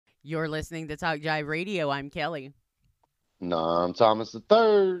You're listening to Talk Jive Radio. I'm Kelly. No, I'm Thomas the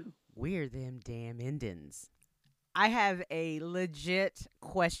Third. We're them damn Indians. I have a legit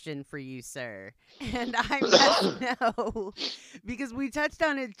question for you, sir. And I must know because we touched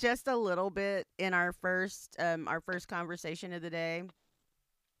on it just a little bit in our first conversation of the day.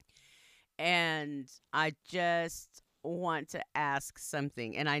 And I just want to ask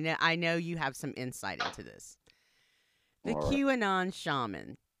something. And I know you have some insight into this. The All right. QAnon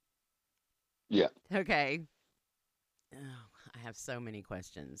shaman. Yeah. Okay. Oh, I have so many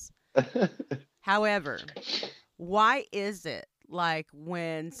questions. However, why is it like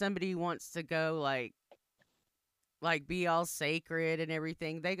when somebody wants to go like be all sacred and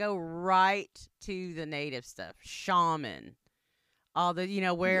everything, they go right to the native stuff, shaman, all the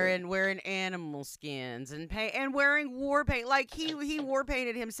yeah. wearing animal skins and paint and wearing war paint, like he war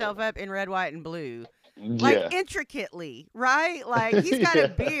painted himself up in red, white, and blue, like Yeah. intricately, right? Like he's got a Yeah.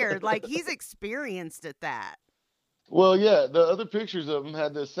 beard, like he's experienced at that. Well, yeah. The other pictures of him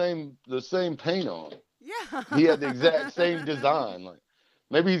had the same paint on. Yeah. He had the exact same design. Like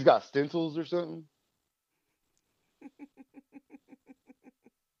maybe he's got stencils or something.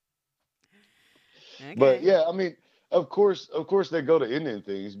 But Okay. yeah, I mean, of course, they go to Indian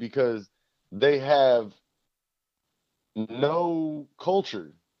things because they have no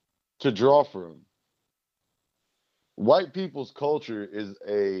culture to draw from. White people's culture is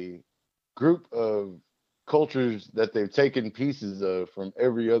a group of cultures that they've taken pieces of from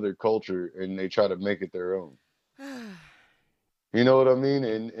every other culture and they try to make it their own. You know what I mean?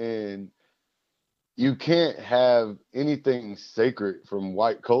 And you can't have anything sacred from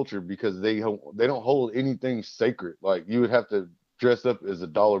white culture because they don't hold anything sacred. Like you would have to dress up as a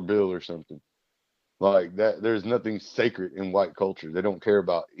dollar bill or something. Like that there's nothing sacred in white culture. They don't care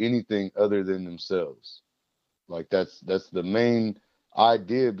about anything other than themselves. Like that's the main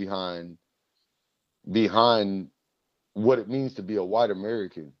idea behind what it means to be a white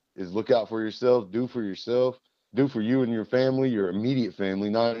American is look out for yourself, do for you and your family, your immediate family,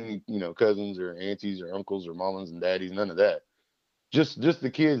 not any, cousins or aunties or uncles or mamas and daddies, none of that. Just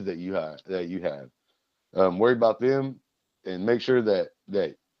the kids that you have. Worry about them and make sure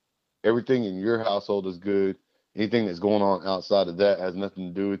that everything in your household is good. Anything that's going on outside of that has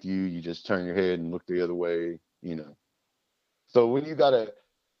nothing to do with you. You just turn your head and look the other way. So when you gotta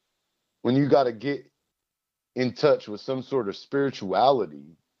get in touch with some sort of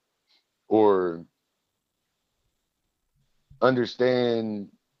spirituality or understand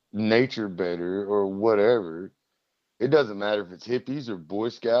nature better or whatever, it doesn't matter if it's hippies or Boy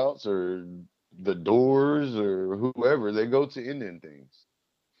Scouts or the Doors or whoever, they go to Indian things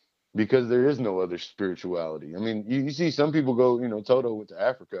because there is no other spirituality. I mean, you see some people go, Toto went to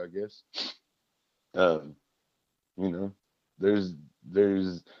Africa, I guess. Um, you know, there's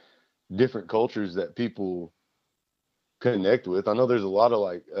different cultures that people connect with. I know there's a lot of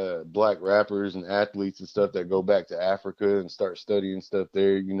like black rappers and athletes and stuff that go back to Africa and start studying stuff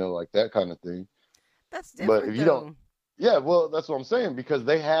there, like that kind of thing. That's But if different you don't, though. yeah, well, that's what I'm saying because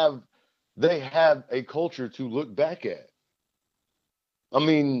they have a culture to look back at. I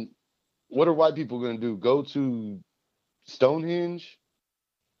mean, what are white people going to do? Go to Stonehenge?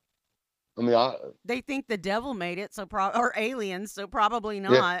 I mean, They think the devil made it, or aliens, so probably yeah,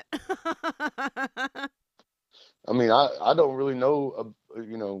 not. I don't really know,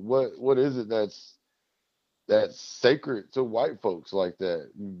 what is it that's sacred to white folks like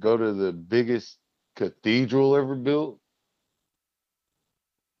that. You go to the biggest cathedral ever built.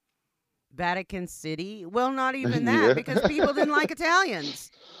 Vatican City? Well, not even that Yeah. because people didn't like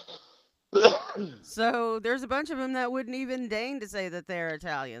Italians. So there's a bunch of them that wouldn't even deign to say that they're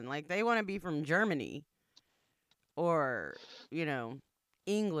Italian. Like they want to be from Germany or, you know,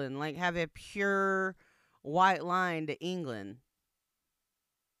 England, like have a pure white line to England.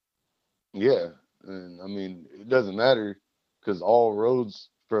 Yeah, and I mean it doesn't matter because all roads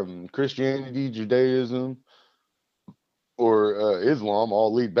from Christianity, Judaism, or Islam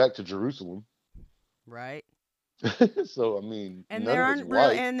all lead back to Jerusalem. Right? So I mean, And none there of it's aren't real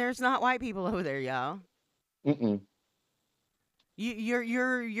white. and there's not white people over there, y'all. Mm-mm.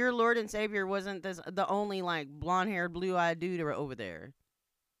 Your Lord and Savior wasn't the only like blonde haired, blue eyed dude over there,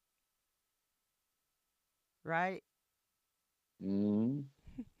 right? Mm.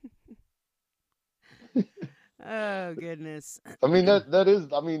 Oh goodness. I mean that is.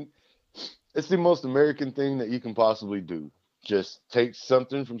 I mean, it's the most American thing that you can possibly do. Just take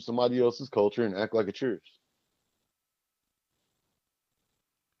something from somebody else's culture and act like it's yours.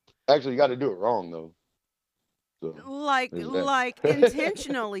 Actually, you got to do it wrong though. So like there's that. like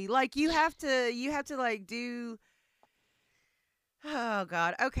intentionally, like you have to like do Oh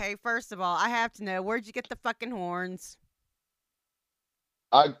God. Okay, first of all, I have to know, where'd you get the fucking horns?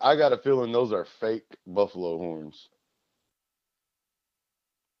 I got a feeling those are fake buffalo horns.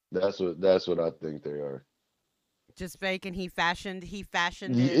 That's what I think they are. Just fake, and he fashioned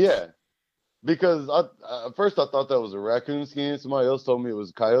it. Yeah, because at first I thought that was a raccoon skin. Somebody else told me it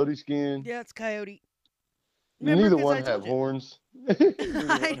was a coyote skin. Yeah, it's coyote. Remember, Neither because one I have told you. horns. Neither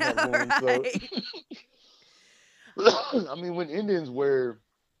I one have horns. know, So right? I mean, when Indians wear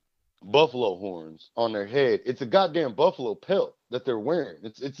buffalo horns on their head, it's a goddamn buffalo pelt that they're wearing.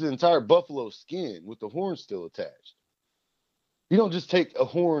 It's the entire buffalo skin with the horns still attached. You don't just take a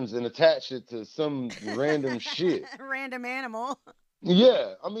horns and attach it to some random shit. Random animal.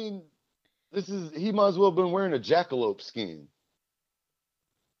 Yeah, I mean, he might as well have been wearing a jackalope skin.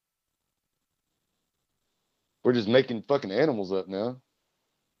 We're just making fucking animals up now.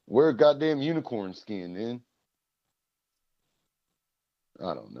 Wear a goddamn unicorn skin, then.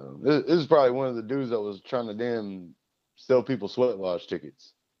 I don't know. This is probably one of the dudes that was trying to damn sell people sweat lodge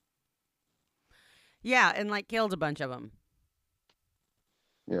tickets. Yeah, and like killed a bunch of them.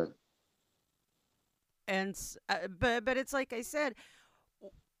 Yeah. And but it's like I said,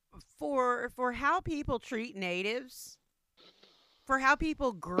 for how people treat natives, for how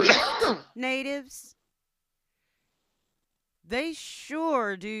people grift natives, they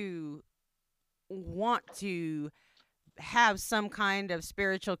sure do want to have some kind of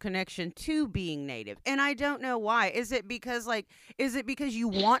spiritual connection to being native. And I don't know why. Is it because you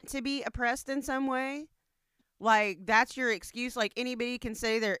want to be oppressed in some way? Like that's your excuse, like anybody can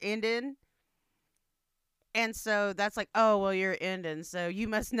say they're Indian. And so that's like, oh, well, you're Indian, so you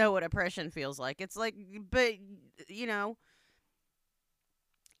must know what oppression feels like. It's like, but, you know,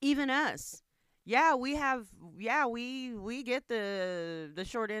 even us. Yeah, we get the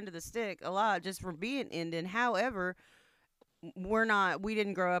short end of the stick a lot just for being Indian. However, we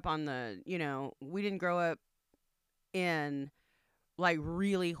didn't grow up we didn't grow up in like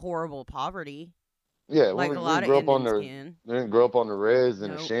really horrible poverty Yeah, like a we lot didn't of grow up on Indians the can. we didn't grow up on the res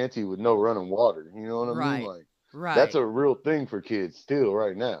in a Nope. shanty with no running water. You know what I mean? Right. Like that's Right. a real thing for kids still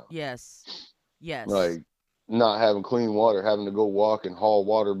right now. Yes. Yes. Like not having clean water, having to go walk and haul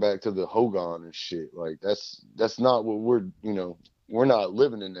water back to the hogan and shit. Like that's not what we're not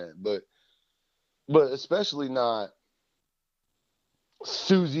living in that. But especially not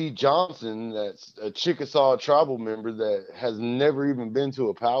Susie Johnson, that's a Chickasaw tribal member that has never even been to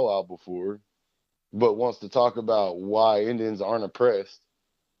a powwow before, but wants to talk about why Indians aren't oppressed.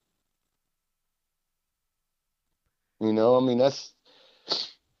 I mean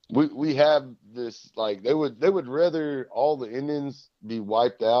we have this, like they would rather all the Indians be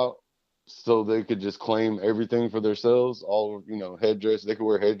wiped out so they could just claim everything for themselves. All headdress, they could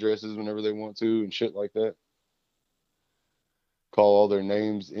wear headdresses whenever they want to and shit like that. Call all their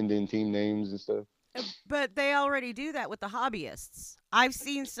names Indian team names and stuff. But they already do that with the hobbyists. I've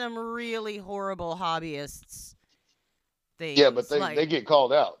seen some really horrible hobbyists Yeah, but things. they Like, get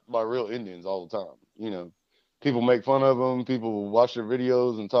called out by real Indians all the time. People make fun of them. People watch their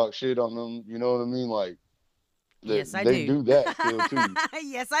videos and talk shit on them. You know what I mean? Like yes, I they do. do that still too.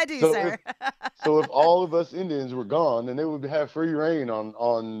 Yes, I do, So sir. if all of us Indians were gone, then they would have free reign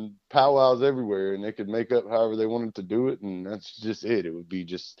on powwows everywhere, and they could make up however they wanted to do it, and that's just it. It would be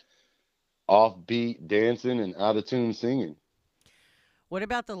just offbeat dancing and out of tune singing. What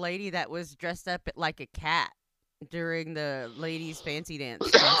about the lady that was dressed up like a cat during the ladies' fancy dance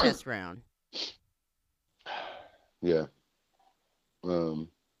contest round? Yeah. Um,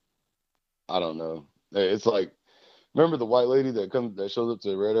 I don't know. It's like, remember the white lady that shows up to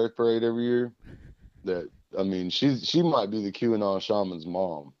the Red Earth Parade every year? That I mean, she might be the QAnon shaman's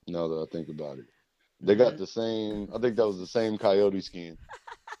mom. Now that I think about it, they got Hmm. the same. I think that was the same coyote skin.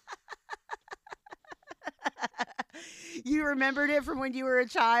 You remembered it from when you were a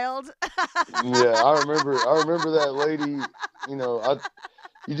child? Yeah, I remember that lady. I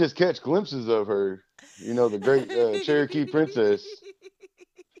you just catch glimpses of her. The great Cherokee princess.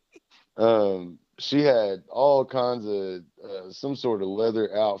 She had all kinds of some sort of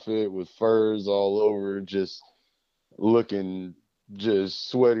leather outfit with furs all over, just looking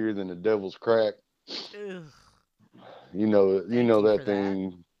just sweatier than the devil's crack. Ugh, You thank know you that for that.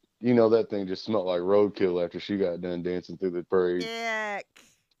 thing. That thing just smelled like roadkill after she got done dancing through the parade. Yuck.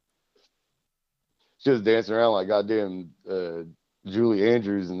 She was dancing around like goddamn Julie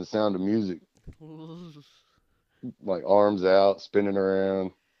Andrews in The Sound of Music, like arms out, spinning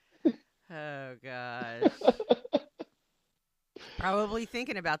around. Oh gosh. Probably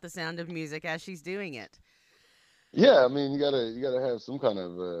thinking about the sound of music as she's doing it. Yeah, I mean you gotta have some kind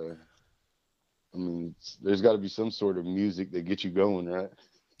of I mean, there's got to be some sort of music that gets you going, right?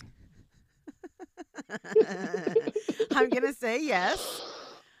 I'm going to say yes.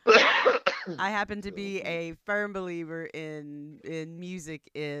 I happen to be a firm believer in music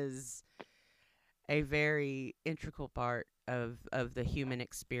is a very integral part of the human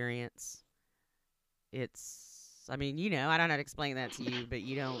experience. It's I mean, I don't know how to explain that to you, but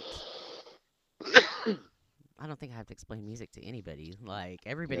I don't think I have to explain music to anybody. Like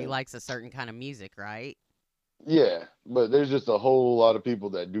everybody Yeah. likes a certain kind of music, right? Yeah, but there's just a whole lot of people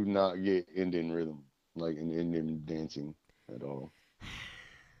that do not get Indian rhythm, like in Indian dancing at all.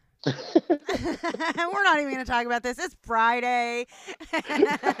 We're not even going to talk about this. It's Friday. I've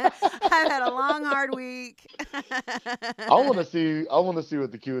had a long, hard week. I want to see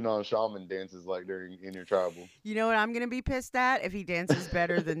what the QAnon shaman dances like during intertribal. You know what I'm going to be pissed at? If he dances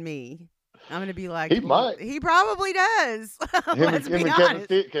better than me. I'm going to be like, He might. he probably does. Let's Him be and Kevin honest.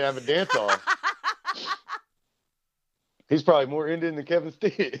 Stitt can have a dance off. He's probably more Indian than Kevin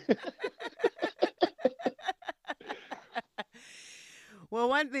Stitt. Well,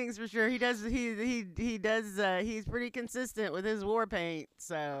 one thing's for sure, he does he's pretty consistent with his war paint.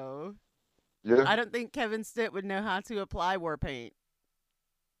 So Yeah, I don't think Kevin Stitt would know how to apply war paint.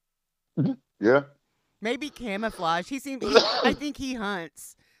 yeah. Maybe camouflage. I think he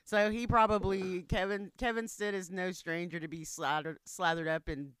hunts. So he probably Kevin Stitt is no stranger to be slathered up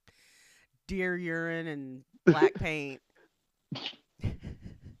in deer urine and black paint.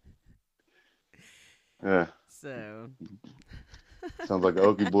 Yeah. So Sounds like an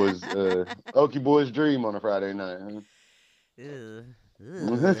Okie boys dream on a Friday night. Huh?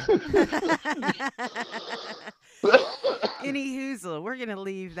 Any hoozle, we're gonna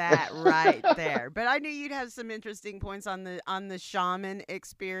leave that right there. But I knew you'd have some interesting points on the shaman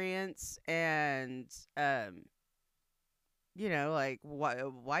experience, and like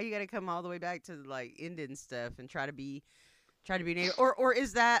why you got to come all the way back to like Indian stuff and try to be native, or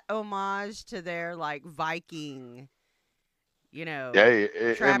is that homage to their like Viking, Yeah,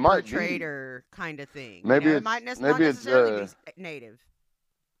 it trapper might be. trader kind of thing? It might not maybe it's necessarily be native.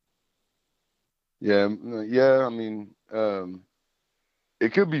 yeah, yeah. I mean,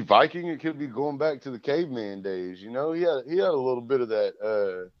 it could be Viking. It could be going back to the caveman days. He had a little bit of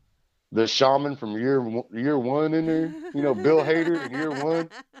that the shaman from year one in there. Bill Hader in year one.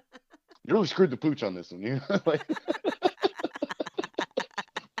 You really screwed the pooch on this one. Like.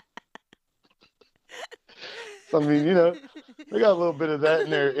 I mean, they got a little bit of that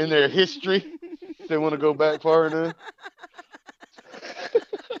in their history. If they want to go back far enough.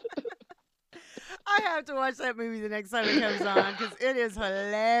 I have to watch that movie the next time it comes on because it is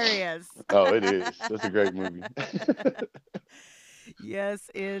hilarious. Oh, it is. That's a great movie. Yes,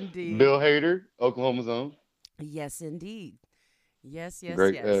 indeed. Bill Hader, Oklahoma's own. Yes, indeed. Yes, yes,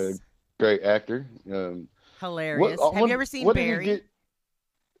 Great, yes. Great actor. Hilarious. Have you ever seen Barry? Did he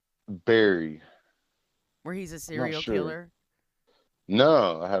get? Barry. Where he's a serial killer?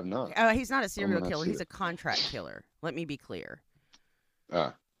 No, I have not. He's not a serial killer. He's a contract killer. Let me be clear.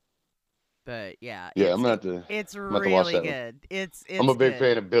 But yeah, I'm gonna have to. It's really good. It's. I'm a big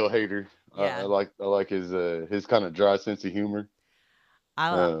fan of Bill Hader. Yeah. I like his kind of dry sense of humor.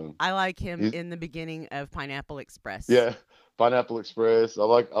 I like him in the beginning of Pineapple Express. Yeah, Pineapple Express. I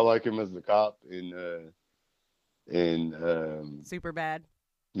like him as the cop in Superbad.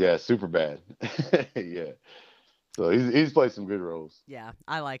 Yeah, Superbad. Yeah. So he's played some good roles. Yeah,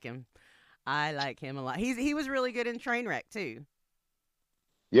 I like him. I like him a lot. He was really good in Trainwreck too.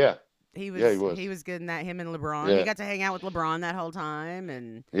 Yeah. He was. He was good in that. Him and LeBron. Yeah. He got to hang out with LeBron that whole time,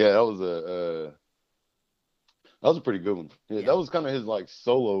 and yeah, that was a pretty good one. Yeah. That was kind of his like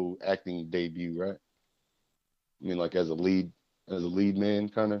solo acting debut, right? I mean, like as a lead man,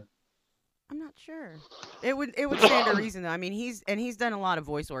 kind of. I'm not sure. It would stand to reason though. I mean, he's done a lot of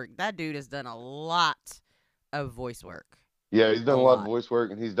voice work. That dude has done a lot of voice work. Yeah, he's done a lot of voice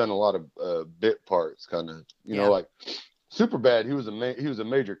work, and he's done a lot of bit parts, kind of. You know, like Superbad. He was a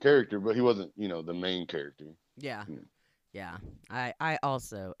major character, but he wasn't, the main character. Yeah. Yeah. I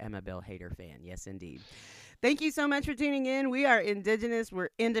also am a Bill Hader fan. Yes, indeed. Thank you so much for tuning in. We are indigenous.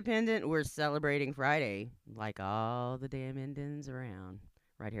 We're independent. We're celebrating Friday like all the damn Indians around.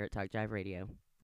 Right here at Talk Jive Radio.